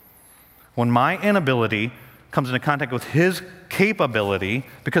 When my inability comes into contact with his capability,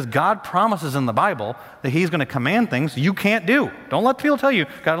 because God promises in the Bible that he's going to command things you can't do. Don't let people tell you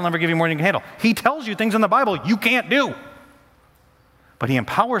God will never give you more than you can handle. He tells you things in the Bible you can't do. But he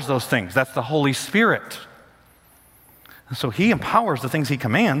empowers those things. That's the Holy Spirit. And so he empowers the things he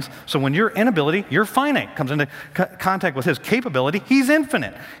commands. So when your inability, your finite, comes into contact with his capability, he's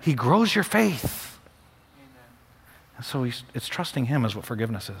infinite. He grows your faith. Amen. And so it's trusting him is what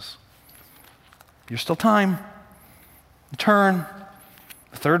forgiveness is. There's still time. Turn.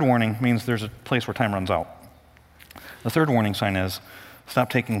 The third warning means there's a place where time runs out. The third warning sign is stop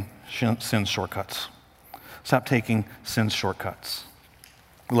taking sin's shortcuts. Stop taking sin's shortcuts.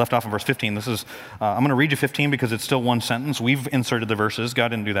 We left off in verse 15. This is, I'm going to read you 15 because it's still one sentence. We've inserted the verses. God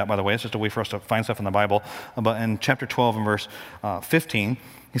didn't do that, by the way. It's just a way for us to find stuff in the Bible. But in chapter 12 and verse 15,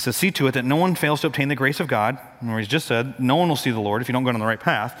 he says, see to it that no one fails to obtain the grace of God. Where he's just said, no one will see the Lord if you don't go down the right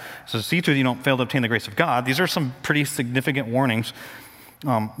path. So see to it you don't fail to obtain the grace of God. These are some pretty significant warnings.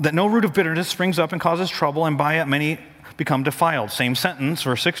 That no root of bitterness springs up and causes trouble, and by it many become defiled. Same sentence,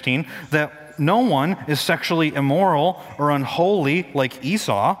 verse 16, that no one is sexually immoral or unholy like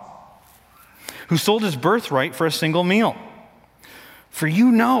Esau, who sold his birthright for a single meal. For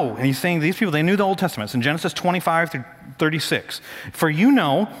you know, and he's saying these people, they knew the Old Testament. It's in Genesis 25 through 36. For you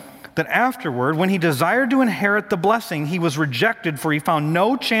know that afterward, when he desired to inherit the blessing, he was rejected, for he found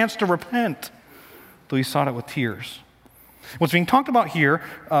no chance to repent, though he sought it with tears. What's being talked about here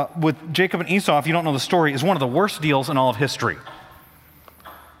with Jacob and Esau, if you don't know the story, is one of the worst deals in all of history.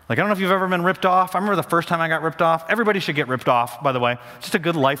 Like, I don't know if you've ever been ripped off. I remember the first time I got ripped off. Everybody should get ripped off, by the way. Just a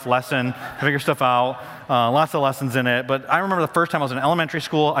good life lesson to figure stuff out. Lots of lessons in it. But I remember the first time I was in elementary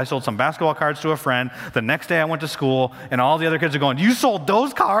school, I sold some basketball cards to a friend. The next day I went to school, and all the other kids are going, you sold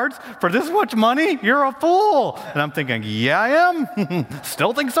those cards for this much money? You're a fool. And I'm thinking, yeah, I am.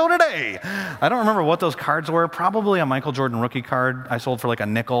 Still think so today. I don't remember what those cards were. Probably a Michael Jordan rookie card I sold for like a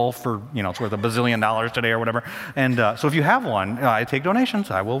nickel for, it's worth $1 bazillion today or whatever. And so if you have one, I take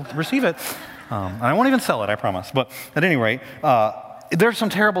donations. I will receive it. And I won't even sell it, I promise. But at any rate, there's some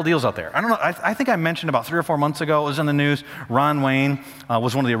terrible deals out there. I don't know. I think I mentioned about 3 or 4 months ago, it was in the news, Ron Wayne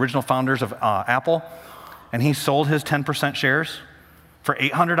was one of the original founders of Apple, and he sold his 10% shares for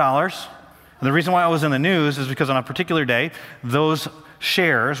 $800. And the reason why I was in the news is because on a particular day, those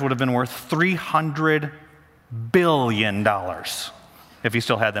shares would have been worth $300 billion if he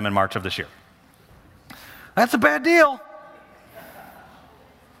still had them in March of this year. That's a bad deal.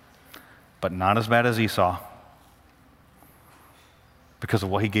 But not as bad as Esau, because of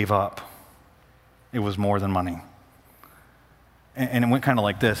what he gave up. It was more than money. And it went kind of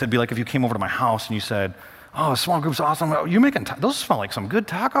like this. It'd be like if you came over to my house and you said, oh, small group's awesome. Oh, you making those smell like some good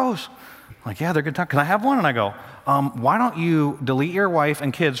tacos. I'm like, yeah, they're good tacos. Can I have one? And I go, why don't you delete your wife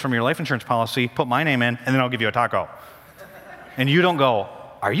and kids from your life insurance policy, put my name in, and then I'll give you a taco. And you don't go,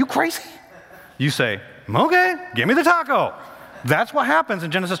 are you crazy? You say, okay, give me the taco. That's what happens in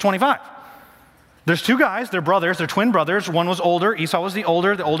Genesis 25. There's 2 guys, they're brothers, they're twin brothers. One was older, Esau was the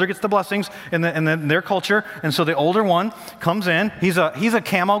older gets the blessings in their culture. And so the older one comes in, he's a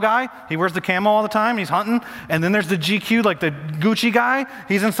camo guy, he wears the camo all the time, he's hunting. And then there's the GQ, like the Gucci guy,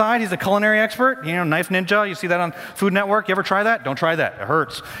 he's inside, he's a culinary expert, knife ninja, you see that on Food Network, you ever try that? Don't try that, it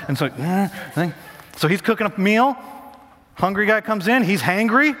hurts. And so he's cooking a meal, hungry guy comes in, he's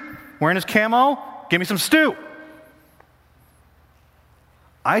hangry, wearing his camo, give me some stew.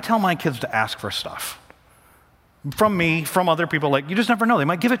 I tell my kids to ask for stuff. From me, from other people, like, you just never know, they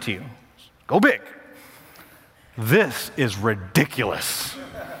might give it to you. Go big. This is ridiculous.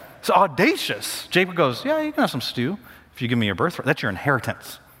 It's audacious. Jacob goes, yeah, you can have some stew if you give me your birthright. That's your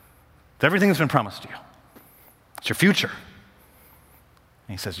inheritance. It's everything that's been promised to you. It's your future.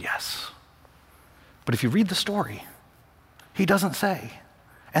 And he says, yes. But if you read the story, he doesn't say,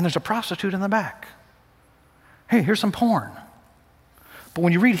 and there's a prostitute in the back. Hey, here's some porn. But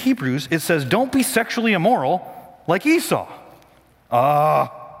when you read Hebrews, it says, don't be sexually immoral like Esau.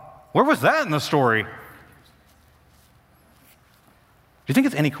 Where was that in the story? Do you think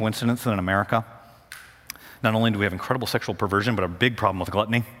it's any coincidence that in America, not only do we have incredible sexual perversion, but a big problem with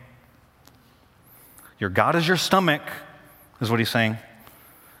gluttony? Your God is your stomach, is what he's saying.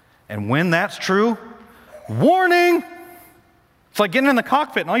 And when that's true, warning! It's like getting in the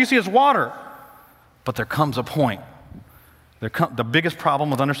cockpit and all you see is water. But there comes a point. The biggest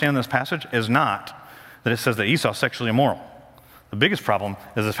problem with understanding this passage is not that it says that Esau is sexually immoral. The biggest problem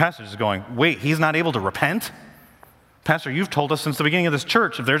is this passage is going, wait, he's not able to repent? Pastor, you've told us since the beginning of this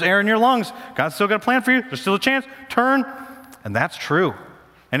church, if there's air in your lungs, God's still got a plan for you. There's still a chance. Turn. And that's true.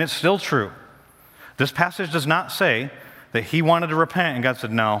 And it's still true. This passage does not say that he wanted to repent and God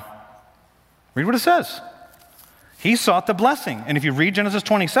said no. Read what it says. He sought the blessing. And if you read Genesis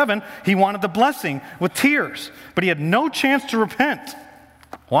 27, he wanted the blessing with tears, but he had no chance to repent.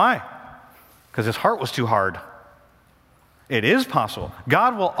 Why? Because his heart was too hard. It is possible.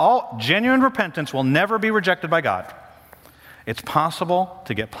 Genuine repentance will never be rejected by God. It's possible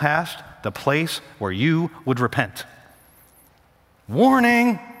to get past the place where you would repent.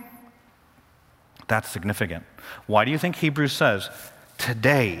 Warning! That's significant. Why do you think Hebrews says,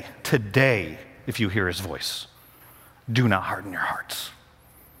 today, if you hear his voice, do not harden your hearts.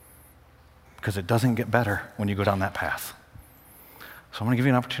 because it doesn't get better when you go down that path. So I'm going to give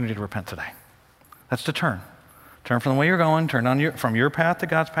you an opportunity to repent today. That's to turn. Turn from the way you're going, turn from your path to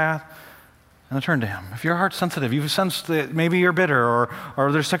God's path, and then turn to him. If your heart's sensitive, you've sensed that maybe you're bitter,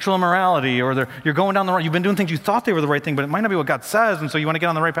 or there's sexual immorality, or you're going down the wrong, you've been doing things you thought they were the right thing, but it might not be what God says, and so you want to get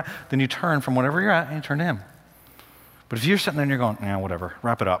on the right path, then you turn from whatever you're at and you turn to him. But if you're sitting there and you're going, yeah, whatever,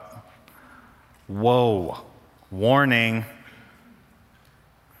 wrap it up. Whoa, warning.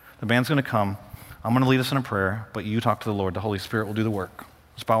 The band's going to come. I'm going to lead us in a prayer, but you talk to the Lord. The Holy Spirit will do the work.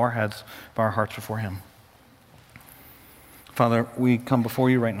 Let's bow our heads, bow our hearts before him. Father, we come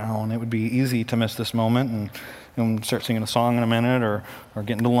before you right now, and it would be easy to miss this moment and start singing a song in a minute or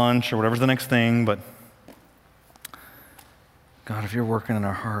getting to lunch or whatever's the next thing. But God, if you're working in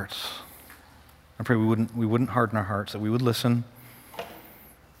our hearts, I pray we wouldn't harden our hearts, that we would listen.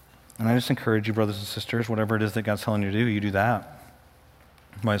 And I just encourage you, brothers and sisters, whatever it is that God's telling you to do, you do that.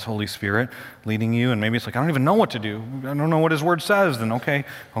 By his Holy Spirit leading you, and maybe it's like, I don't even know what to do. I don't know what his word says. Then okay,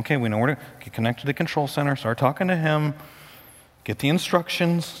 we know where to get connected to the control center, start talking to him, get the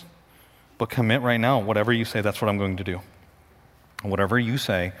instructions, but commit right now. Whatever you say, that's what I'm going to do. And whatever you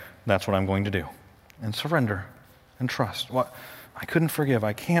say, that's what I'm going to do. And surrender and trust. What? I couldn't forgive.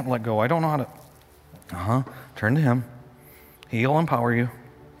 I can't let go. I don't know how to. Turn to him. He'll empower you.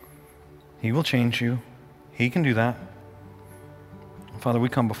 He will change you. He can do that. Father, we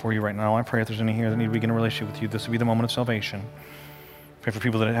come before you right now. I pray if there's any here that need to begin a relationship with you, this would be the moment of salvation. Pray for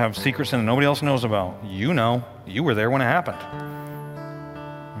people that have secret sin that nobody else knows about. You know. You were there when it happened.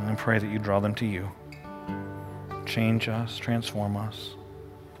 And I pray that you draw them to you. Change us, transform us.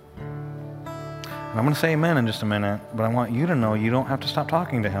 And I'm going to say amen in just a minute, but I want you to know you don't have to stop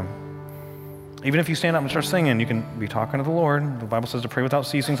talking to him. Even if you stand up and start singing, you can be talking to the Lord. The Bible says to pray without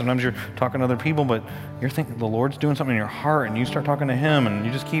ceasing. Sometimes you're talking to other people, but you're thinking the Lord's doing something in your heart, and you start talking to him, and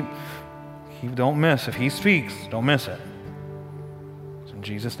you just keep don't miss. If he speaks, don't miss it. So in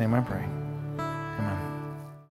Jesus' name I pray.